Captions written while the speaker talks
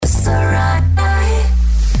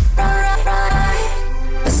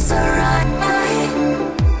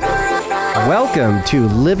Welcome to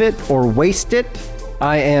Live It or Waste It.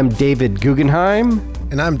 I am David Guggenheim.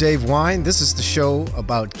 And I'm Dave Wine. This is the show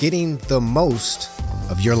about getting the most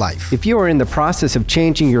of your life. If you are in the process of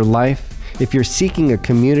changing your life, if you're seeking a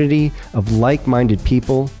community of like-minded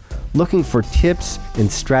people, looking for tips and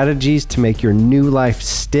strategies to make your new life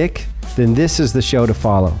stick, then this is the show to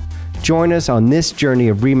follow. Join us on this journey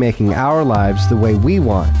of remaking our lives the way we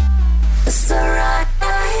want,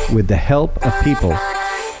 with the help of people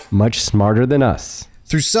much smarter than us.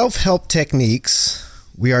 Through self-help techniques,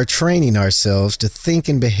 we are training ourselves to think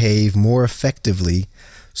and behave more effectively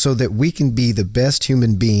so that we can be the best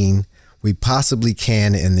human being we possibly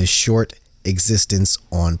can in this short existence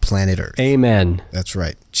on planet Earth. Amen. That's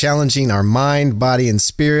right. Challenging our mind, body, and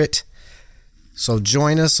spirit. So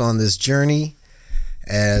join us on this journey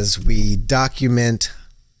as we document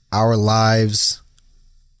our lives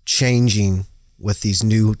changing with these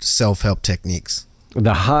new self-help techniques.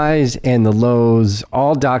 The highs and the lows,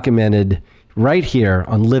 all documented right here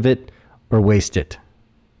on Live It or Waste It.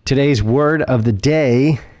 Today's word of the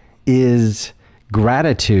day is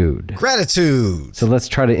gratitude. Gratitude. So let's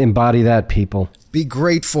try to embody that, people. Be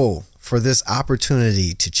grateful for this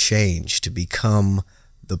opportunity to change, to become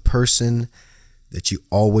the person that you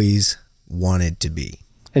always wanted to be.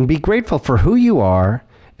 And be grateful for who you are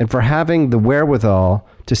and for having the wherewithal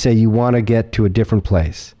to say you want to get to a different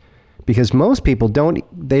place. Because most people don't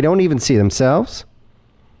even see themselves,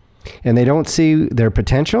 and they don't see their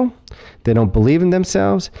potential. They don't believe in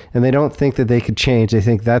themselves, and they don't think that they could change. They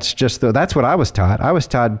think that's what I was taught. I was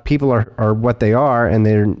taught people are what they are, and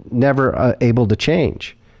they're never able to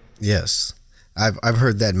change. Yes, I've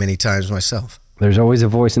heard that many times myself. There's always a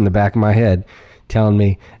voice in the back of my head telling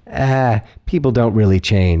me, people don't really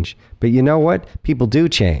change. But you know what? People do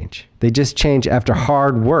change. They just change after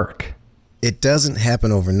hard work. It doesn't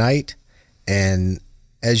happen overnight. And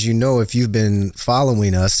as you know, if you've been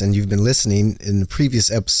following us and you've been listening in the previous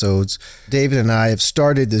episodes, David and I have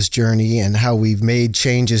started this journey and how we've made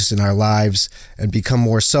changes in our lives and become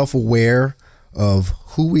more self-aware of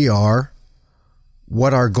who we are,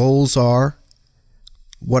 what our goals are,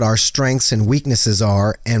 what our strengths and weaknesses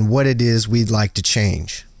are, and what it is we'd like to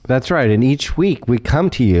change. That's right. And each week we come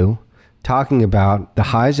to you talking about the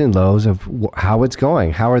highs and lows of how it's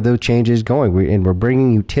going. How are those changes going? We're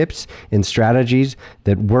bringing you tips and strategies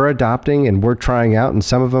that we're adopting and we're trying out. And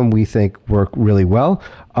some of them we think work really well.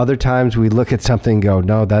 Other times we look at something and go,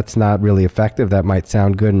 no, that's not really effective. That might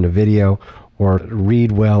sound good in a video or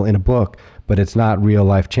read well in a book, but it's not real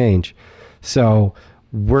life change. So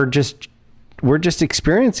we're just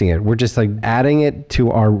experiencing it. We're just like adding it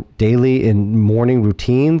to our daily and morning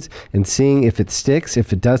routines and seeing if it sticks,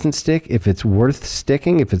 if it doesn't stick, if it's worth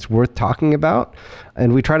sticking, if it's worth talking about.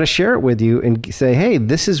 And we try to share it with you and say, hey,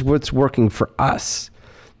 this is what's working for us.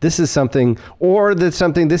 This is something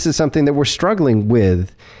that we're struggling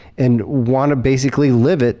with and want to basically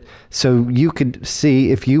live it so you could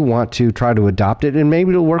see if you want to try to adopt it, and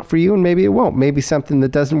maybe it'll work for you and maybe it won't. Maybe something that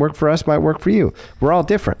doesn't work for us might work for you. We're all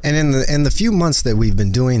different. And in the few months that we've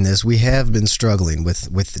been doing this, we have been struggling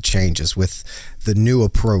with the changes, with the new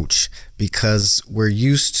approach, because we're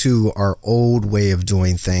used to our old way of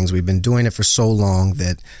doing things. We've been doing it for so long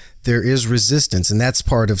that there is resistance, and that's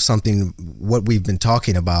part of something what we've been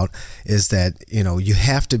talking about is that, you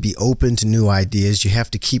have to be open to new ideas. You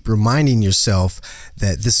have to keep reminding yourself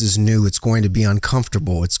that this is new. It's going to be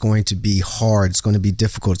uncomfortable. It's going to be hard. It's going to be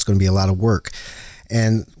difficult. It's going to be a lot of work.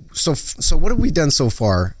 And so what have we done so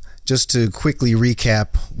far? Just to quickly recap,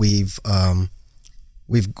 we've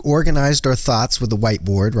organized our thoughts with a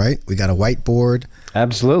whiteboard, right? We got a whiteboard.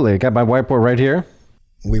 Absolutely. I got my whiteboard right here.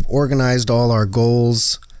 We've organized all our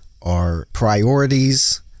goals, our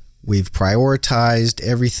priorities. We've prioritized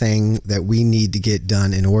everything that we need to get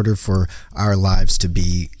done in order for our lives to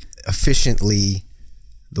be efficiently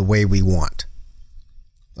the way we want.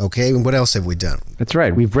 Okay, and what else have we done? That's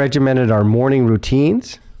right. We've regimented our morning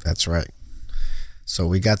routines. That's right. So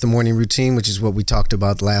we got the morning routine, which is what we talked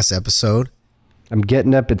about last episode. I'm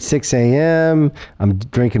getting up at 6 a.m. I'm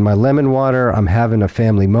drinking my lemon water. I'm having a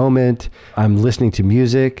family moment. I'm listening to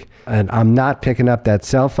music. And I'm not picking up that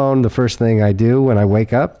cell phone the first thing I do when I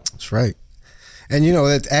wake up. That's right. And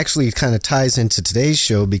that actually kind of ties into today's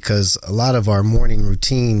show, because a lot of our morning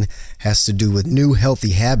routine has to do with new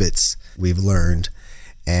healthy habits we've learned.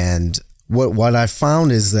 And what I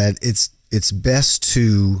found is that it's best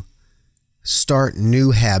to start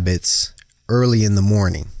new habits early in the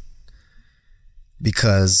morning,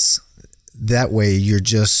 because that way you're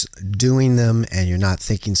just doing them and you're not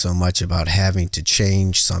thinking so much about having to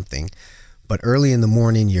change something. But early in the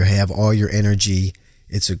morning, you have all your energy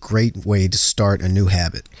it's a great way to start a new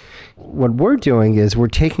habit. What we're doing is we're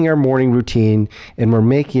taking our morning routine and we're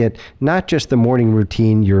making it not just the morning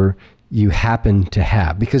routine you happen to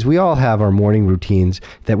have, because we all have our morning routines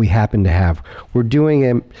that we happen to have. We're doing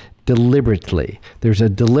it deliberately. There's a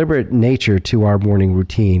deliberate nature to our morning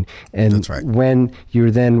routine. And That's right. When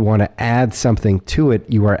you then want to add something to it,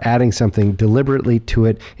 you are adding something deliberately to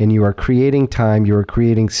it, and you are creating time, you are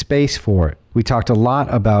creating space for it. We talked a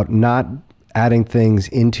lot about not adding things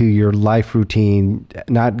into your life routine,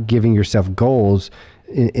 not giving yourself goals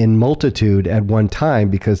in multitude at one time,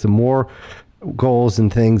 because the more goals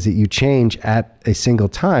and things that you change at a single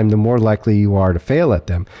time, the more likely you are to fail at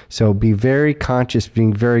them. So be very conscious,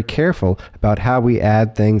 being very careful about how we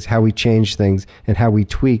add things, how we change things, and how we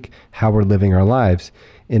tweak how we're living our lives,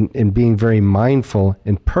 and being very mindful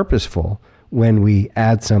and purposeful when we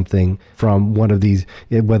add something from one of these,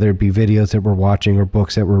 whether it be videos that we're watching or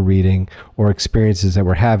books that we're reading or experiences that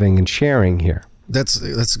we're having and sharing here.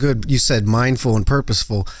 That's good. You said mindful and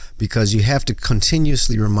purposeful, because you have to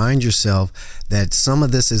continuously remind yourself that some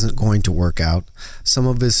of this isn't going to work out. Some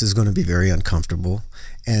of this is going to be very uncomfortable,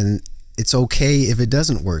 and it's okay if it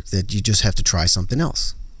doesn't work, that you just have to try something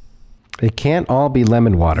else. It can't all be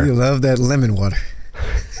lemon water. You love that lemon water.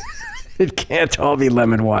 It can't all be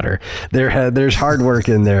lemon water. There's hard work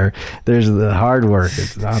in there. There's the hard work.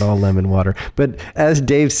 It's not all lemon water. But as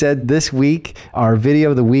Dave said, this week, our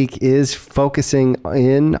video of the week is focusing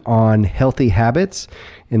in on healthy habits.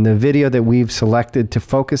 And the video that we've selected to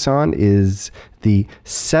focus on is the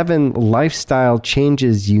 7 lifestyle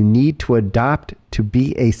changes you need to adopt to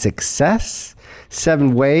be a success.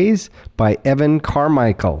 7 ways by Evan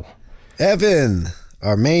Carmichael. Evan,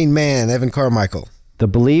 our main man, Evan Carmichael. The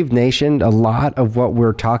Believe Nation, a lot of what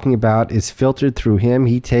we're talking about is filtered through him.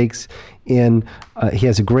 He takes in, he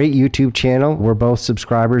has a great YouTube channel. We're both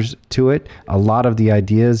subscribers to it. A lot of the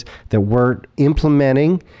ideas that we're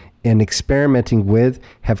implementing and experimenting with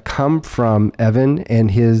have come from Evan and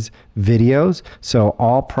his videos. So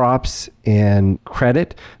all props and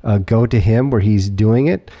credit go to him where he's doing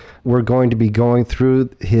it. We're going to be going through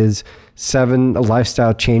his 7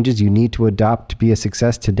 lifestyle changes you need to adopt to be a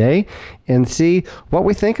success today, and see what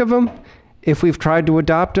we think of them, if we've tried to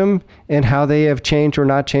adopt them, and how they have changed or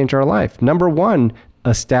not changed our life. Number 1,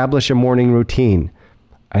 establish a morning routine.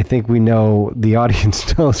 I think we know, the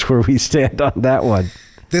audience knows where we stand on that one.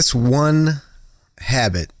 This one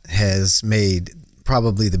habit has made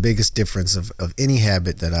probably the biggest difference of any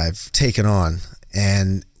habit that I've taken on.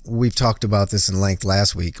 And we've talked about this in length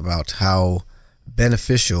last week, about how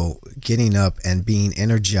beneficial getting up and being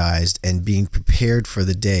energized and being prepared for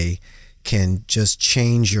the day can just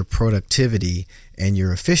change your productivity and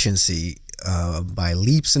your efficiency by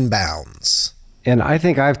leaps and bounds. And I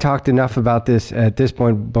think I've talked enough about this at this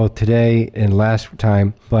point, both today and last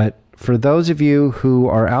time. But for those of you who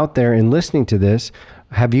are out there and listening to this,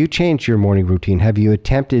 have you changed your morning routine? Have you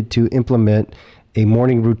attempted to implement a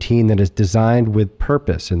morning routine that is designed with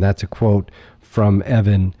purpose? And that's a quote from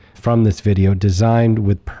Evan from this video, designed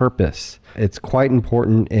with purpose. It's quite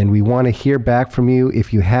important, and we want to hear back from you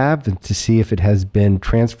if you have, and to see if it has been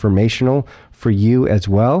transformational for you as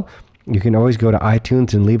well. You can always go to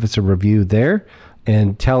iTunes and leave us a review there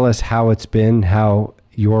and tell us how it's been, how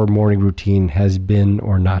your morning routine has been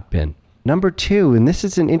or not been. Number 2, and this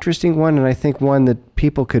is an interesting one, and I think one that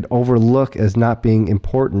people could overlook as not being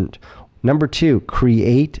important. Number 2,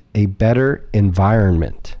 create a better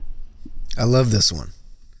environment. I love this one,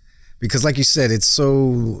 because like you said, it's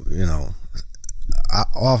so,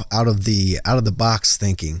 out of the box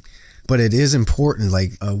thinking, but it is important,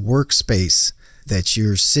 like a workspace that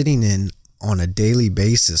you're sitting in on a daily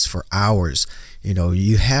basis for hours.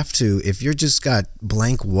 You have to, if you're just got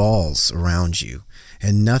blank walls around you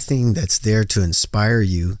and nothing that's there to inspire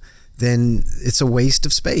you, then it's a waste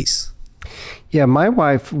of space. Yeah, my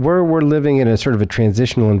wife, we're living in a sort of a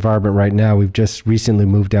transitional environment right now. We've just recently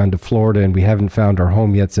moved down to Florida, and we haven't found our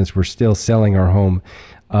home yet, since we're still selling our home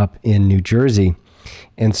up in New Jersey.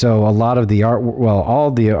 And so a lot of the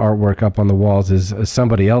all the artwork up on the walls is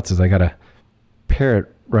somebody else's. I got a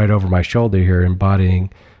parrot right over my shoulder here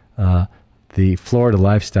embodying the Florida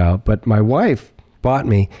lifestyle. But my wife bought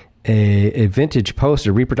me a vintage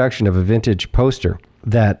poster, reproduction of a vintage poster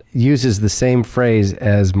that uses the same phrase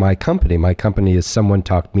as my company. My company is Someone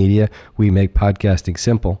Talked Media. We make podcasting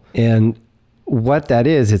simple. And what that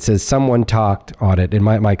is, it says Someone Talked on it. And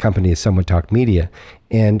my company is Someone Talked Media.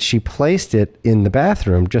 And she placed it in the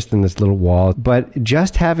bathroom, just in this little wall. But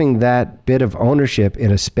just having that bit of ownership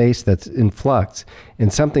in a space that's in flux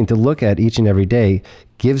and something to look at each and every day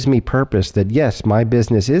gives me purpose that, yes, my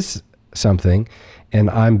business is something and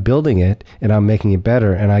I'm building it and I'm making it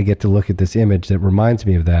better, and I get to look at this image that reminds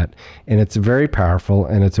me of that. And it's very powerful,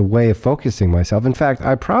 and it's a way of focusing myself. In fact,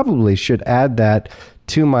 I probably should add that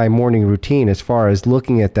to my morning routine as far as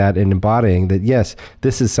looking at that and embodying that, yes,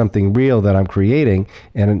 this is something real that I'm creating,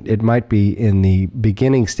 and it might be in the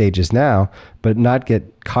beginning stages now, but not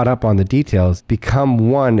get caught up on the details,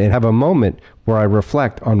 become one and have a moment where I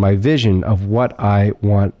reflect on my vision of what I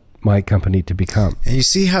want my company to become. And you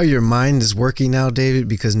see how your mind is working now, David,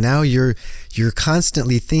 because now you're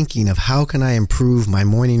constantly thinking of how can I improve my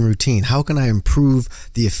morning routine? How can I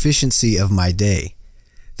improve the efficiency of my day?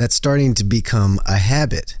 That's starting to become a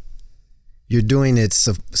habit. You're doing it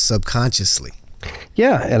subconsciously.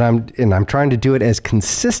 Yeah, and I'm trying to do it as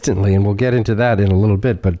consistently, and we'll get into that in a little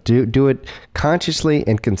bit, but do it consciously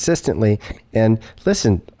and consistently. And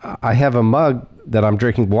listen, I have a mug that I'm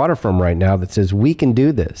drinking water from right now that says, "We can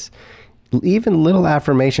do this." Even little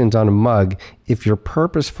affirmations on a mug, if you're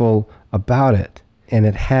purposeful about it and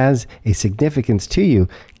it has a significance to you,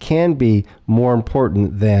 can be more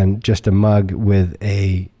important than just a mug with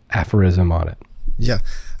a aphorism on it. Yeah,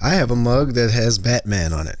 I have a mug that has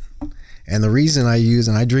Batman on it. And the reason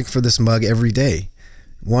I drink for this mug every day,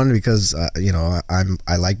 one, because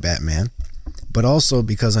I like Batman, but also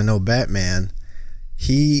because I know Batman,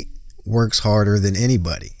 he works harder than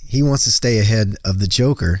anybody. He wants to stay ahead of the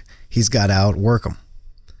Joker. He's got to outwork him.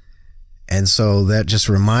 And so that just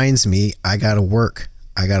reminds me, I got to work.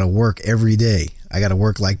 I got to work every day. I got to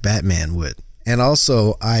work like Batman would. And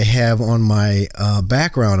also, I have on my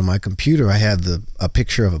background on my computer, I have a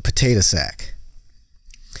picture of a potato sack.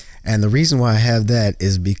 And the reason why I have that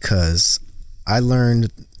is because I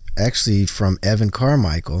learned actually from Evan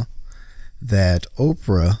Carmichael that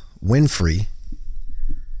Oprah Winfrey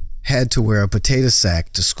had to wear a potato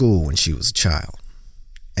sack to school when she was a child.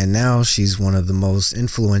 And now she's one of the most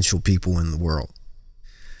influential people in the world.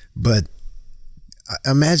 But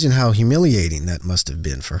imagine how humiliating that must have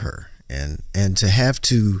been for her. And to have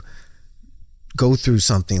to go through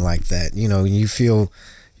something like that,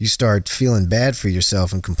 you start feeling bad for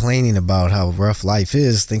yourself and complaining about how rough life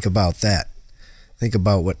is. Think about that. Think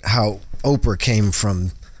about how Oprah came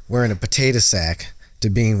from wearing a potato sack to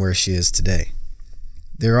being where she is today.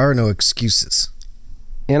 There are no excuses.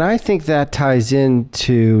 And I think that ties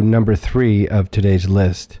into number 3 of today's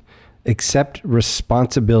list. Accept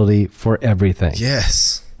responsibility for everything.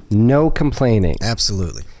 Yes. No complaining.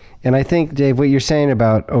 Absolutely. And I think, Dave, what you're saying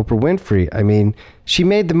about Oprah Winfrey, I mean, she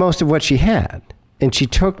made the most of what she had. And she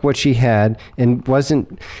took what she had and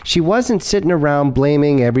she wasn't sitting around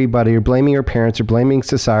blaming everybody or blaming her parents or blaming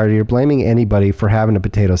society or blaming anybody for having a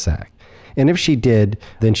potato sack. And if she did,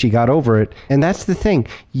 then she got over it. And that's the thing.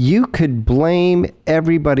 You could blame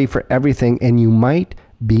everybody for everything and you might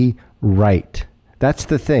be right. That's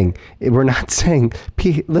the thing. We're not saying,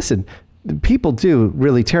 listen, people do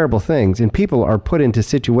really terrible things and people are put into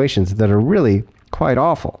situations that are really quite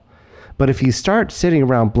awful. But if you start sitting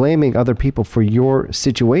around blaming other people for your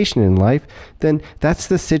situation in life, then that's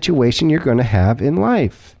the situation you're going to have in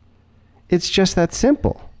life. It's just that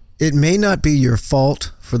simple. It may not be your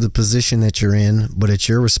fault for the position that you're in, but it's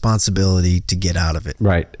your responsibility to get out of it.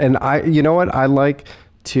 Right. And you know what? I like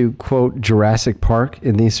to quote Jurassic Park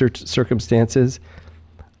in these circumstances.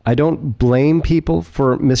 I don't blame people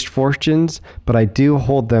for misfortunes, but I do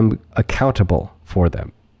hold them accountable for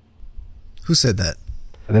them. Who said that?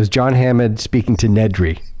 That was John Hammond speaking to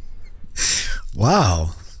Nedry.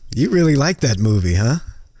 Wow. You really like that movie, huh?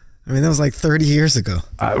 I mean, that was like 30 years ago.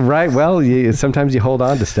 Right. Well, sometimes you hold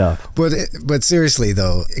on to stuff. But seriously,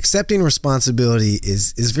 though, accepting responsibility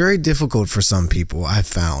is very difficult for some people, I've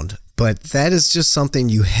found. But that is just something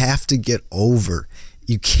you have to get over.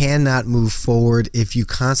 You cannot move forward if you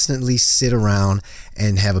constantly sit around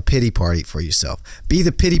and have a pity party for yourself. Be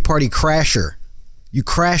the pity party crasher. You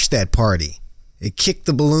crash that party. Kick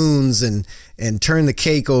the balloons and turn the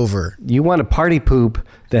cake over. You want to party poop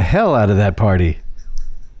the hell out of that party.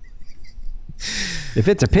 If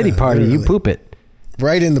it's a pity party, literally. You poop it.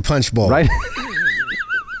 Right in the punch bowl. Right.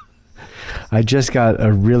 I just got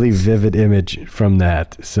a really vivid image from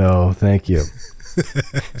that. So thank you.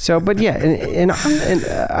 But yeah, and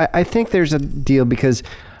I think there's a deal because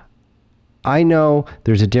I know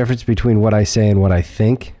there's a difference between what I say and what I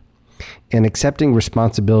think. And accepting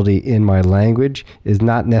responsibility in my language is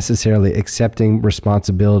not necessarily accepting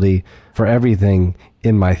responsibility for everything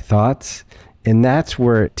in my thoughts. And that's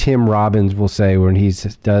where Tim Robbins will say when he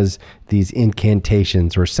does these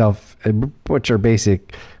incantations or which are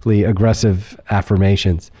basically aggressive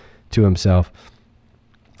affirmations to himself.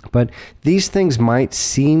 But these things might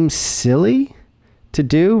seem silly to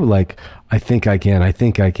do, like I think I can. I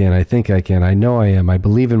think I can. I think I can. I know I am. I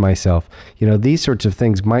believe in myself. You know, these sorts of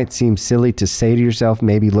things might seem silly to say to yourself,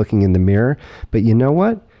 maybe looking in the mirror, but you know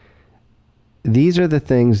what? These are the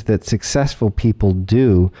things that successful people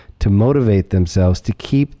do to motivate themselves to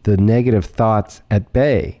keep the negative thoughts at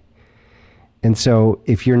bay. And so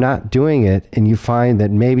if you're not doing it and you find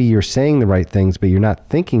that maybe you're saying the right things, but you're not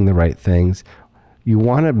thinking the right things, you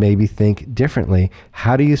want to maybe think differently.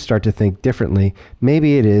 How do you start to think differently?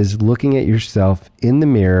 Maybe it is looking at yourself in the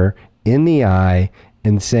mirror, in the eye,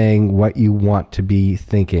 and saying what you want to be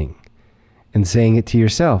thinking. And saying it to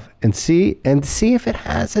yourself and see if it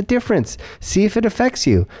has a difference. See if it affects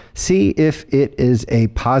you. See if it is a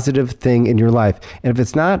positive thing in your life. And if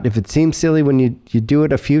it's not, if it seems silly when you do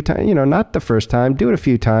it a few times, you know, not the first time, do it a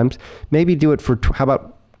few times. Maybe do it for, how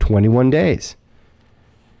about 21 days?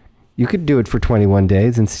 You could do it for 21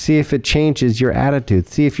 days and see if it changes your attitude.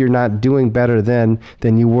 See if you're not doing better than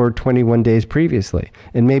you were 21 days previously.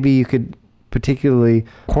 And maybe you could particularly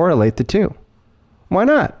correlate the two. Why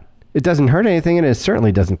not? It doesn't hurt anything, and it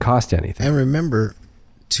certainly doesn't cost anything. And remember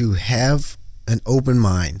to have an open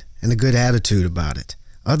mind and a good attitude about it.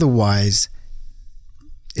 Otherwise,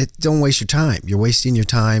 don't waste your time. You're wasting your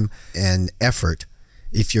time and effort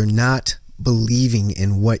if you're not believing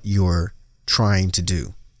in what you're trying to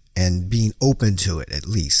do and being open to it, at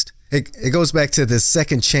least. It goes back to the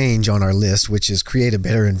second change on our list, which is create a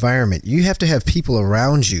better environment. You have to have people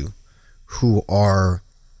around you who are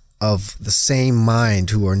of the same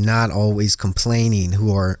mind, who are not always complaining,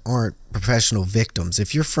 who aren't professional victims.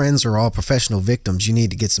 If your friends are all professional victims, you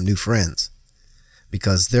need to get some new friends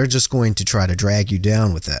because they're just going to try to drag you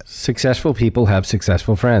down with that. Successful people have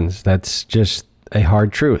successful friends. That's just a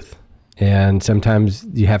hard truth. And sometimes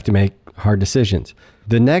you have to make hard decisions.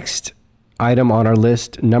 The next item on our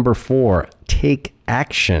list, number 4, take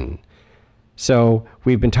action. So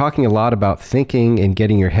we've been talking a lot about thinking and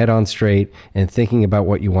getting your head on straight and thinking about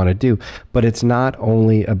what you want to do. But it's not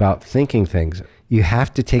only about thinking things. You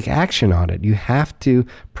have to take action on it. You have to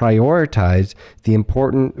prioritize the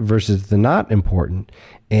important versus the not important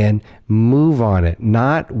and move on it.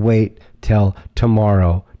 Not wait till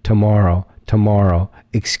tomorrow.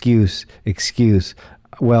 Excuse.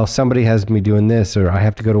 Well, somebody has me doing this, or I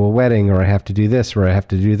have to go to a wedding, or I have to do this, or I have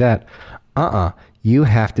to do that. You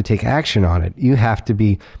have to take action on it. You have to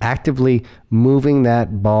be actively moving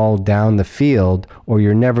that ball down the field, or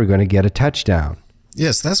you're never going to get a touchdown.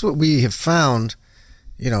 Yes, that's what we have found,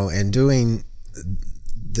 in doing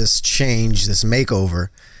this change, this makeover,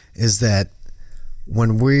 is that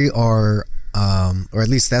when we are, or at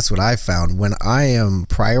least that's what I found, when I am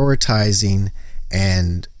prioritizing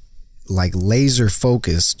and like laser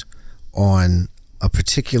focused on a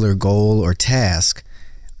particular goal or task,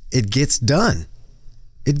 it gets done.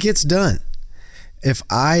 It gets done. If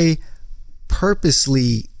I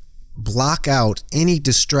purposely block out any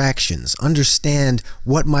distractions, understand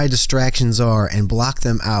what my distractions are and block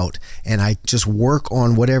them out, and I just work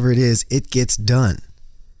on whatever it is, it gets done.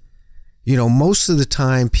 Most of the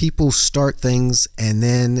time people start things and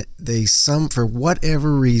then for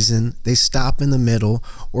whatever reason, they stop in the middle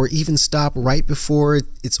or even stop right before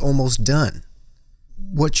it's almost done.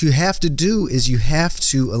 What you have to do is you have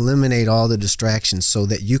to eliminate all the distractions so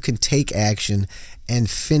that you can take action and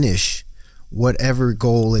finish whatever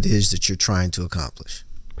goal it is that you're trying to accomplish.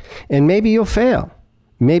 And maybe you'll fail.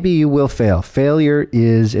 Maybe you will fail. Failure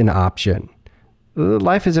is an option.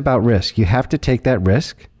 Life is about risk. You have to take that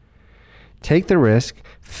risk. Take the risk,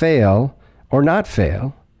 fail or not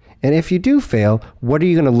fail. And if you do fail, what are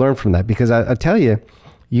you going to learn from that? Because I tell you,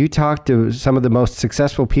 you talk to some of the most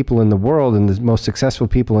successful people in the world and the most successful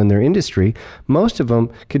people in their industry, most of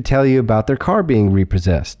them could tell you about their car being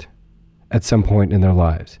repossessed at some point in their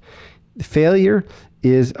lives. Failure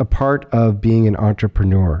is a part of being an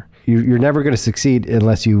entrepreneur. You're never going to succeed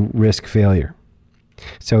unless you risk failure.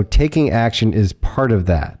 So taking action is part of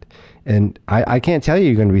that. And I can't tell you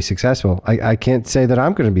you're going to be successful. I can't say that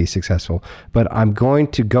I'm going to be successful, but I'm going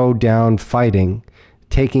to go down fighting,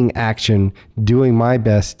 taking action, doing my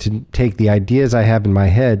best to take the ideas I have in my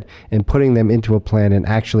head and putting them into a plan and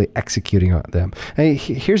actually executing on them. And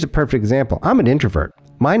here's a perfect example. I'm an introvert.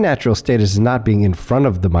 My natural status is not being in front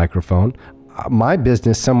of the microphone. My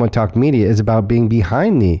business, Someone Talk Media, is about being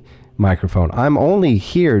behind the microphone. I'm only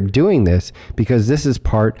here doing this because this is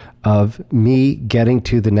part of me getting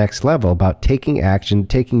to the next level, about taking action,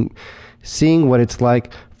 seeing what it's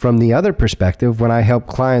like from the other perspective when I help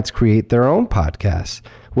clients create their own podcasts.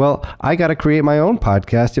 Well, I got to create my own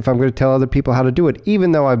podcast if I'm going to tell other people how to do it,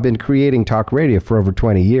 even though I've been creating talk radio for over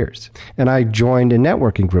 20 years. And I joined a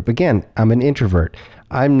networking group. Again, I'm an introvert.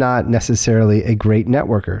 I'm not necessarily a great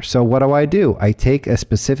networker. So what do? I take a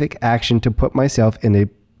specific action to put myself in a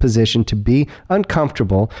position to be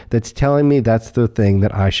uncomfortable that's telling me that's the thing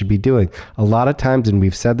that I should be doing. A lot of times, and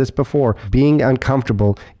we've said this before, being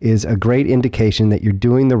uncomfortable is a great indication that you're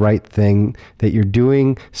doing the right thing, that you're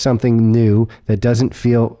doing something new that doesn't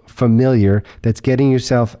feel familiar, that's getting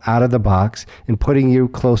yourself out of the box and putting you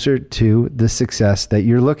closer to the success that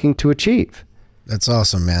you're looking to achieve. That's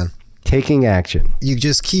awesome, man. Taking action. You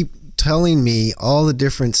just keep telling me all the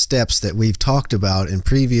different steps that we've talked about in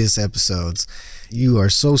previous episodes. You are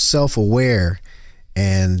so self-aware,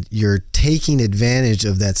 and you're taking advantage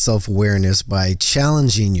of that self-awareness by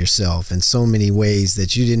challenging yourself in so many ways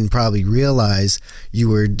that you didn't probably realize you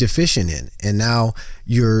were deficient in. And now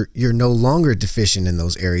you're no longer deficient in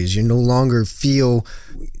those areas. You no longer feel,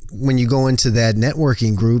 when you go into that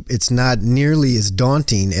networking group, it's not nearly as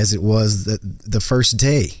daunting as it was the first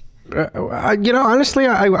day. Honestly,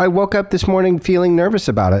 I woke up this morning feeling nervous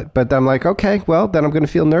about it, but I'm like, okay, well, then I'm going to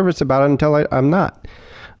feel nervous about it until I'm not.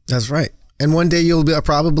 That's right. And one day you'll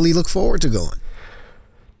probably look forward to going.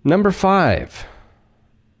 Number 5,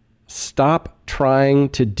 stop trying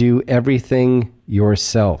to do everything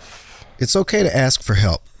yourself. It's okay to ask for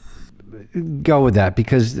help. Go with that,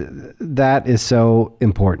 because that is so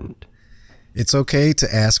important. It's okay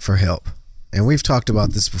to ask for help. And we've talked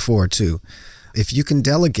about this before too. If you can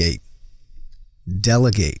delegate.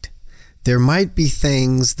 There might be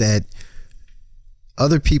things that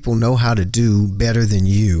other people know how to do better than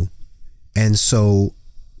you. And so,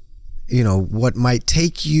 what might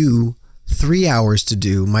take you 3 hours to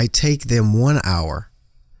do might take them 1 hour.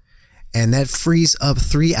 And that frees up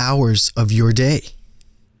 3 hours of your day.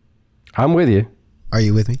 I'm with you. Are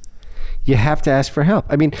you with me? You have to ask for help.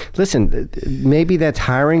 I mean, listen, maybe that's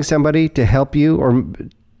hiring somebody to help you, or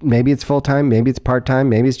maybe it's full-time, maybe it's part-time,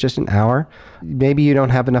 maybe it's just an hour. Maybe you don't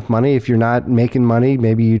have enough money. If you're not making money,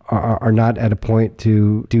 maybe you are not at a point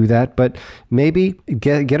to do that. But maybe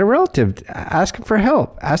get a relative. Ask them for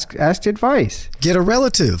help. Ask advice. Get a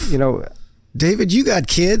relative. David, you got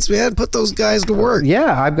kids, man. Put those guys to work.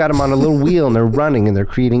 Yeah, I've got them on a little wheel, and they're running, and they're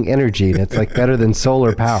creating energy, and it's like better than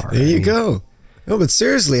solar power. There you go. No, but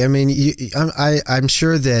seriously, I mean, I'm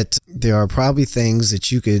sure that there are probably things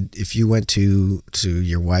that you could, if you went to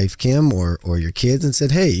your wife, Kim, or your kids and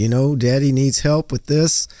said, hey, Daddy needs help with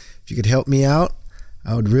this. If you could help me out,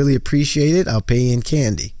 I would really appreciate it. I'll pay you in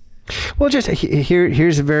candy. Well, just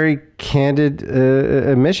here's a very candid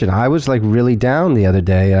admission. I was like really down the other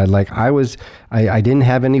day. I didn't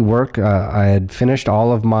have any work. I had finished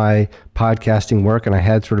all of my podcasting work, and I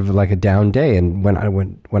had sort of like a down day. And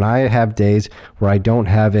when I have days where I don't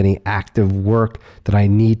have any active work that I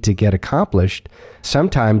need to get accomplished,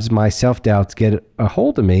 sometimes my self-doubts get a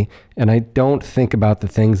hold of me, and I don't think about the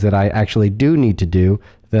things that I actually do need to do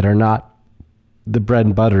that are not the bread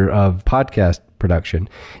and butter of podcast production.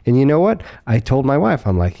 And you know what? I told my wife,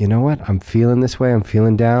 I'm like, you know what? I'm feeling this way. I'm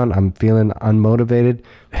feeling down. I'm feeling unmotivated.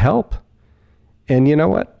 Help. And you know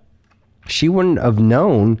what? She wouldn't have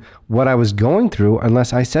known what I was going through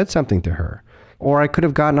unless I said something to her. Or I could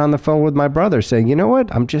have gotten on the phone with my brother saying, you know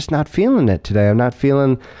what? I'm just not feeling it today. I'm not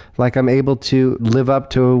feeling like I'm able to live up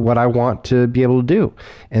to what I want to be able to do.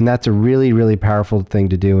 And that's a really, really powerful thing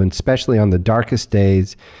to do. And especially on the darkest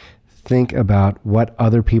days, think about what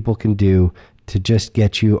other people can do to just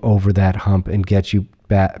get you over that hump and get you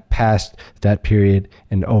past that period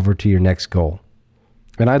and over to your next goal.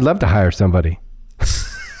 And I'd love to hire somebody.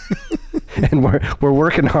 And we're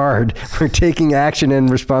working hard. We're taking action and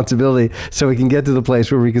responsibility so we can get to the place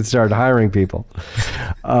where we can start hiring people.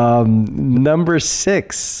 Number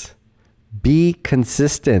 6, be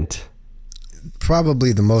consistent.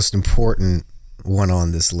 Probably the most important one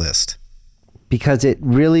on this list. Because it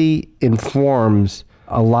really informs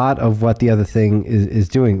a lot of what the other thing is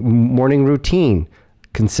doing. Morning routine,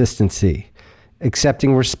 consistency.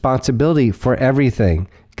 Accepting responsibility for everything,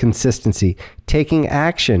 consistency. Taking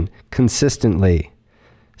action consistently.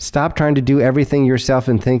 Stop trying to do everything yourself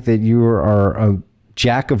and think that you are a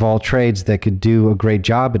jack of all trades that could do a great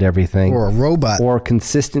job at everything. Or a robot. Or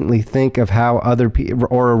consistently think of how other people,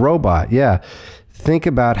 or a robot, yeah. Think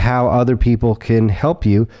about how other people can help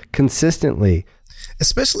you consistently.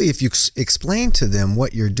 Especially if you explain to them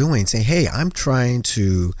what you're doing. Say, hey, I'm trying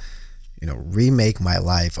to, remake my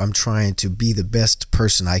life. I'm trying to be the best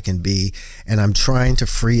person I can be. And I'm trying to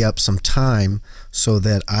free up some time so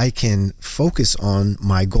that I can focus on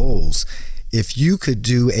my goals. If you could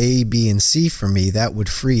do A, B, and C for me, that would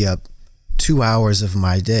free up 2 hours of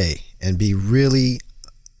my day and be really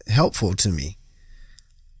helpful to me.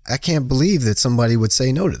 I can't believe that somebody would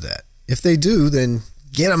say no to that. If they do, then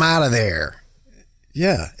get them out of there.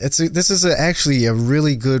 Yeah, this is actually a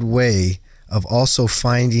really good way of also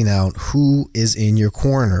finding out who is in your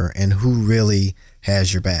corner and who really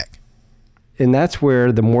has your back. And that's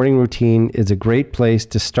where the morning routine is a great place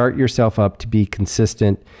to start yourself up to be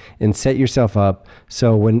consistent and set yourself up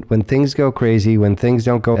so when things go crazy, when things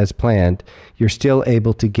don't go as planned, you're still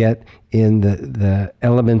able to get in the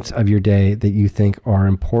elements of your day that you think are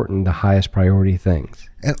important, the highest priority things.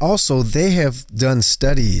 And also, they have done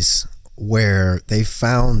studies where they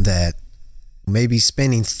found that maybe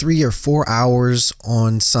spending 3 or 4 hours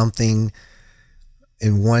on something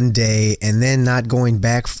in one day and then not going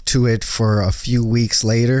back to it for a few weeks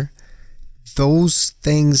later, those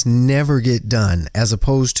things never get done. As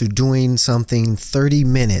opposed to doing something 30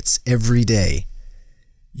 minutes every day,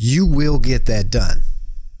 you will get that done.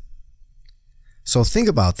 So think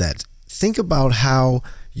about that. Think about how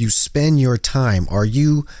you spend your time. Are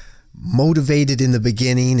you motivated in the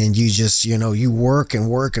beginning and you just, you work and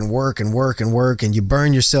work and work and work and work and you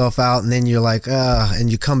burn yourself out, and then you're like,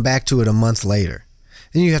 and you come back to it a month later.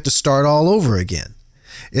 Then you have to start all over again.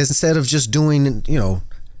 Instead of just doing,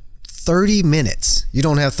 30 minutes. You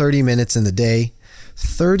don't have 30 minutes in the day.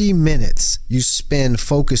 30 minutes you spend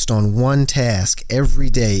focused on one task every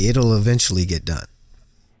day. It'll eventually get done.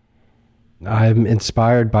 I'm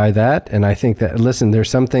inspired by that. And I think that, listen, there's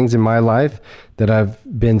some things in my life that I've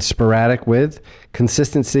been sporadic with.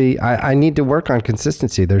 Consistency, I need to work on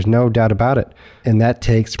consistency. There's no doubt about it. And that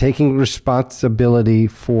takes taking responsibility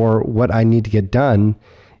for what I need to get done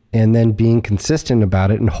and then being consistent about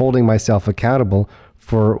it and holding myself accountable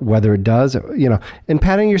for whether it does, and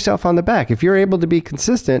patting yourself on the back. If you're able to be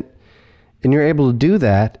consistent and you're able to do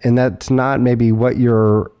that, and that's not maybe what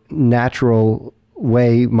your natural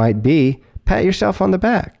way might be, pat yourself on the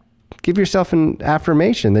back. Give yourself an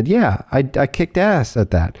affirmation that, yeah, I kicked ass at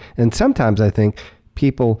that. And sometimes I think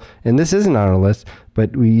people, and this isn't on our list,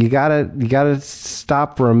 but you gotta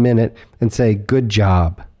stop for a minute and say, good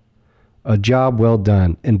job. A job well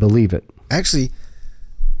done, and believe it. Actually,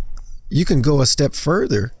 you can go a step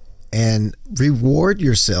further and reward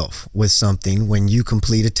yourself with something when you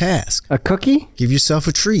complete a task. A cookie? Give yourself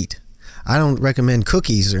a treat. I don't recommend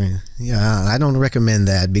cookies, I don't recommend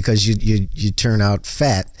that because you turn out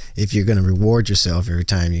fat if you're going to reward yourself every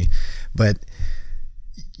time but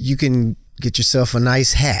you can get yourself a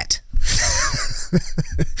nice hat.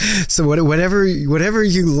 So whatever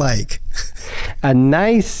you like. A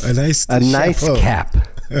nice cap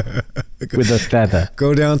with a feather.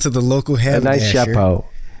 Go down to the local haberdasher. A nice chapeau.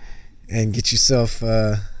 And get yourself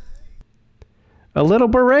a little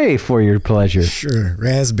beret for your pleasure. Sure,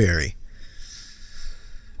 raspberry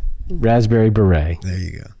beret. There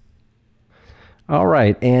you go. All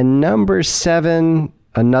right. And number 7,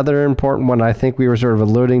 another important one. I think we were sort of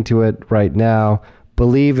alluding to it right now.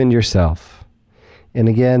 Believe in yourself. And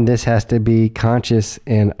again, this has to be conscious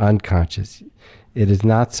and unconscious. It is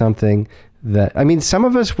not something that, some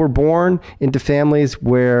of us were born into families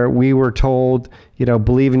where we were told,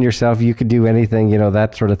 believe in yourself, you could do anything,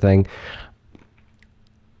 that sort of thing.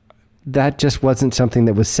 That just wasn't something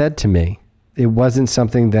that was said to me. It wasn't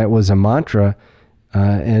something that was a mantra.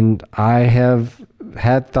 And I have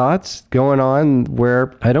had thoughts going on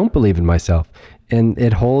where I don't believe in myself, and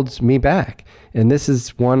it holds me back. And this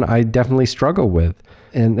is one I definitely struggle with.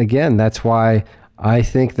 And again, that's why I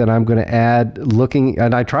think that I'm going to add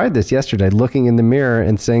and I tried this yesterday, looking in the mirror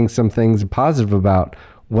and saying some things positive about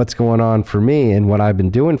what's going on for me and what I've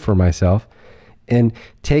been doing for myself, and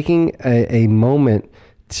taking a moment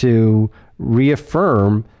to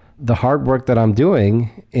reaffirm the hard work that I'm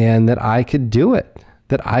doing and that I could do it,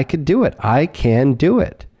 I can do it. I can do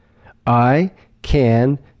it.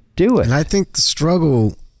 And I think the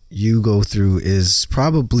struggle you go through is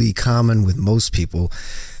probably common with most people.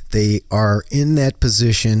 They are in that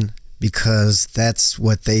position because that's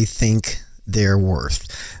what they think they're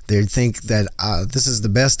worth. They think that this is the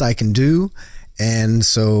best I can do, and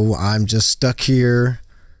so I'm just stuck here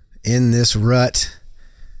in this rut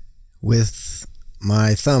with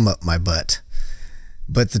my thumb up my butt.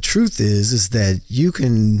 But the truth is that you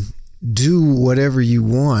can do whatever you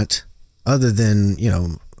want other than,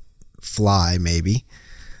 fly maybe,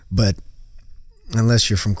 but unless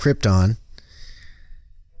you're from Krypton.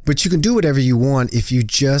 But you can do whatever you want if you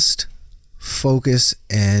just focus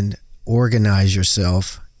and organize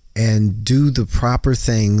yourself and do the proper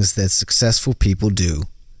things that successful people do.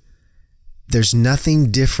 There's nothing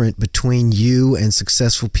different between you and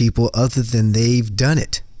successful people other than they've done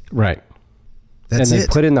it. Right. That's and they it.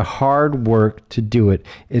 put in the hard work to do it.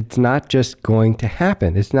 It's not just going to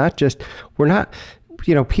happen. It's not just,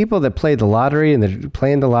 people that play the lottery and they're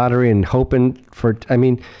playing the lottery and hoping for,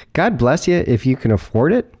 God bless you if you can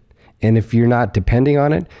afford it and if you're not depending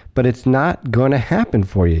on it, but it's not going to happen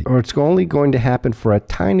for you, or it's only going to happen for a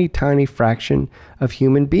tiny, tiny fraction of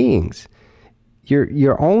human beings.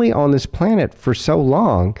 You're only on this planet for so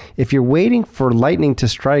long. If you're waiting for lightning to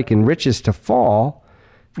strike and riches to fall,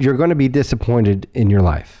 you're going to be disappointed in your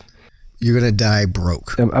life. You're going to die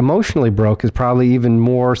broke. Emotionally broke is probably even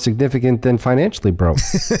more significant than financially broke.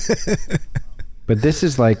 But this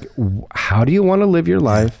is like, how do you want to live your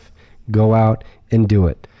life? Go out and do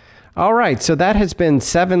it. All right. So that has been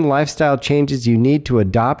 7 lifestyle changes you need to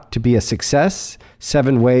adopt to be a success.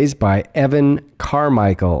 7 Ways by Evan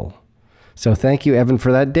Carmichael. So thank you, Evan,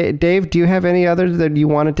 for that. Dave, do you have any others that you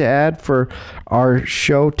wanted to add for our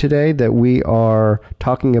show today, that we are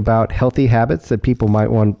talking about healthy habits that people might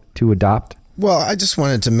want to adopt? Well, I just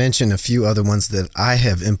wanted to mention a few other ones that I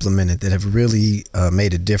have implemented that have really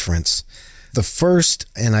made a difference. The first,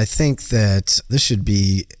 and I think that this should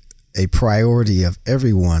be a priority of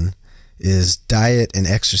everyone, is diet and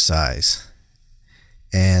exercise.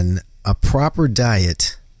 And a proper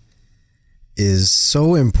diet is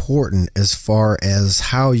so important as far as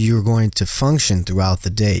how you're going to function throughout the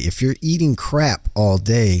day. If you're eating crap all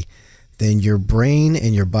day, then your brain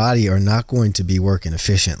and your body are not going to be working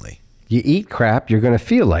efficiently. You eat crap, you're going to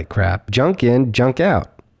feel like crap. Junk in, junk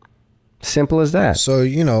out. Simple as that. So,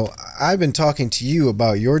 I've been talking to you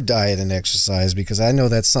about your diet and exercise because I know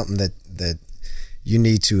that's something that you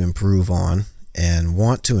need to improve on and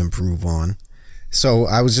want to improve on. So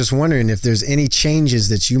I was just wondering if there's any changes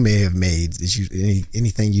that you may have made,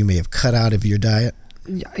 anything you may have cut out of your diet?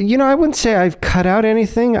 I wouldn't say I've cut out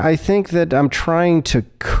anything. I think that I'm trying to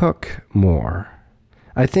cook more.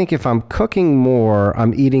 I think if I'm cooking more,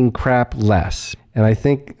 I'm eating crap less. And I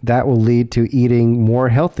think that will lead to eating more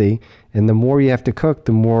healthy. And the more you have to cook,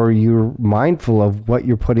 the more you're mindful of what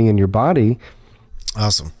you're putting in your body.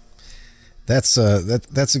 Awesome. That's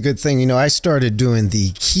a good thing. I started doing the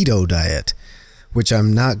keto diet, which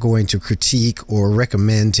I'm not going to critique or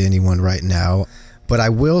recommend to anyone right now. But I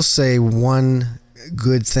will say one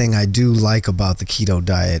good thing I do like about the keto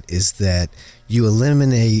diet is that you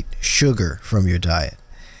eliminate sugar from your diet.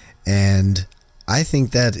 And I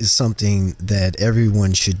think that is something that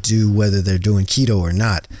everyone should do, whether they're doing keto or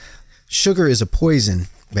not. Sugar is a poison,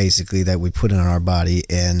 basically, that we put in our body.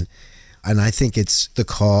 And I think it's the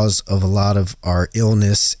cause of a lot of our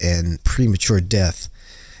illness and premature death.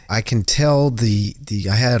 I can tell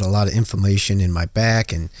I had a lot of inflammation in my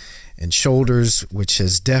back and shoulders, which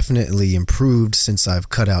has definitely improved since I've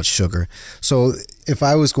cut out sugar. So if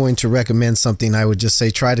I was going to recommend something, I would just say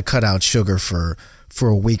try to cut out sugar for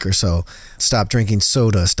a week or so. Stop drinking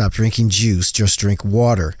soda, stop drinking juice, just drink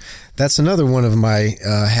water. That's another one of my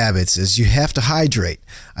habits is you have to hydrate.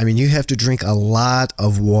 You have to drink a lot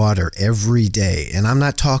of water every day. And I'm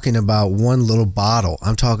not talking about one little bottle.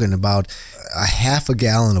 I'm talking about a half a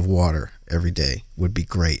gallon of water every day would be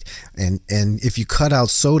great. And if you cut out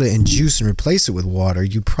soda and juice and replace it with water,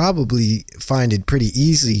 you probably find it pretty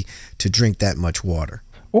easy to drink that much water.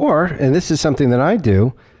 Or, and this is something that I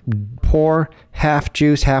do, pour half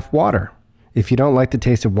juice, half water. If you don't like the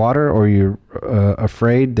taste of water, or you're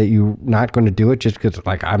afraid that you're not going to do it just because,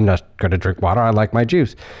 I'm not going to drink water, I like my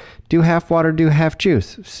juice. Do half water, do half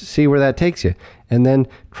juice. See where that takes you. And then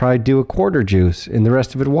do a quarter juice and the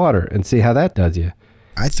rest of it water and see how that does you.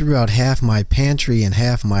 I threw out half my pantry and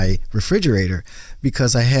half my refrigerator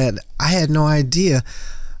because I had no idea.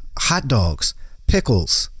 Hot dogs,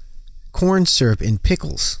 pickles, corn syrup in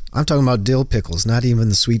pickles. I'm talking about dill pickles, not even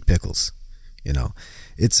the sweet pickles.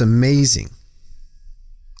 It's amazing.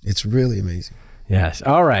 It's really amazing. Yes.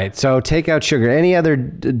 All right. So take out sugar. Any other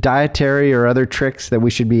dietary or other tricks that we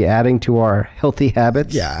should be adding to our healthy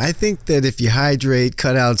habits? Yeah, I think that if you hydrate,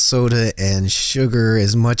 cut out soda and sugar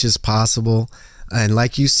as much as possible. And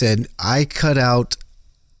like you said, I cut out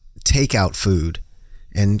takeout food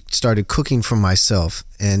and started cooking for myself.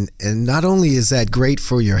 And not only is that great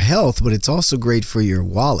for your health, but it's also great for your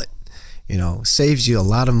wallet. Saves you a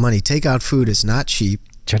lot of money. Takeout food is not cheap.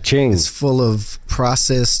 Cha-ching. It's full of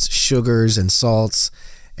processed sugars and salts,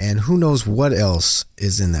 and who knows what else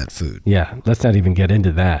is in that food. Yeah, let's not even get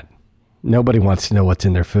into that. Nobody wants to know what's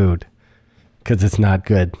in their food because it's not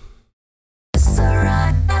good.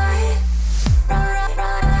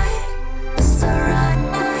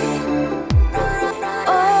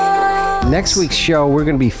 Next week's show, we're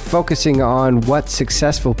going to be focusing on what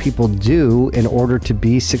successful people do in order to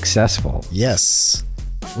be successful. Yes.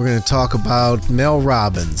 We're going to talk about Mel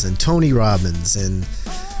Robbins and Tony Robbins and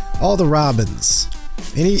all the Robbins.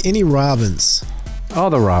 Any Robbins. All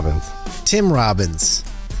the Robbins. Tim Robbins.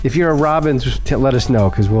 If you're a Robbins, let us know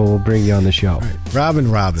because we'll bring you on the show. Right. Robin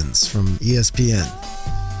Robbins from ESPN.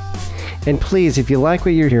 And please, if you like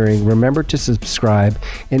what you're hearing, remember to subscribe.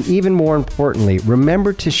 And even more importantly,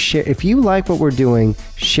 remember to share. If you like what we're doing,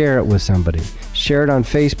 share it with somebody. Share it on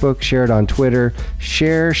Facebook, share it on Twitter.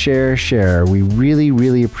 Share, share, share. We really,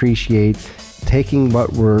 really appreciate taking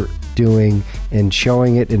what we're doing and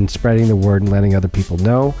showing it and spreading the word and letting other people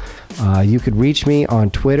know. You could reach me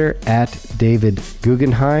on Twitter at David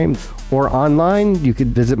Guggenheim, or online. You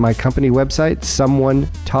could visit my company website,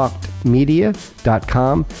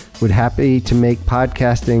 someonetalkedmedia.com. We're happy to make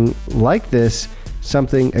podcasting like this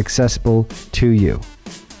something accessible to you.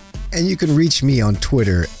 And you can reach me on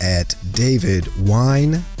Twitter at David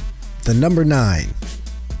Wine, 9.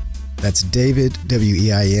 That's David,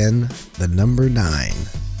 W-E-I-N, 9.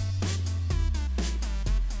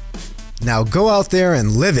 Now go out there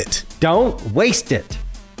and live it. Don't waste it.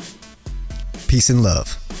 Peace and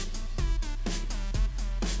love.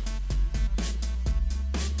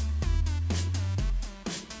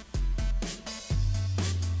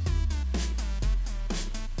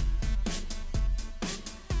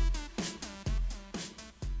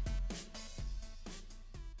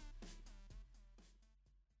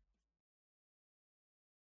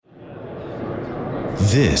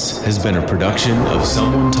 This has been a production of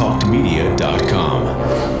SomeoneTalkedMedia.com.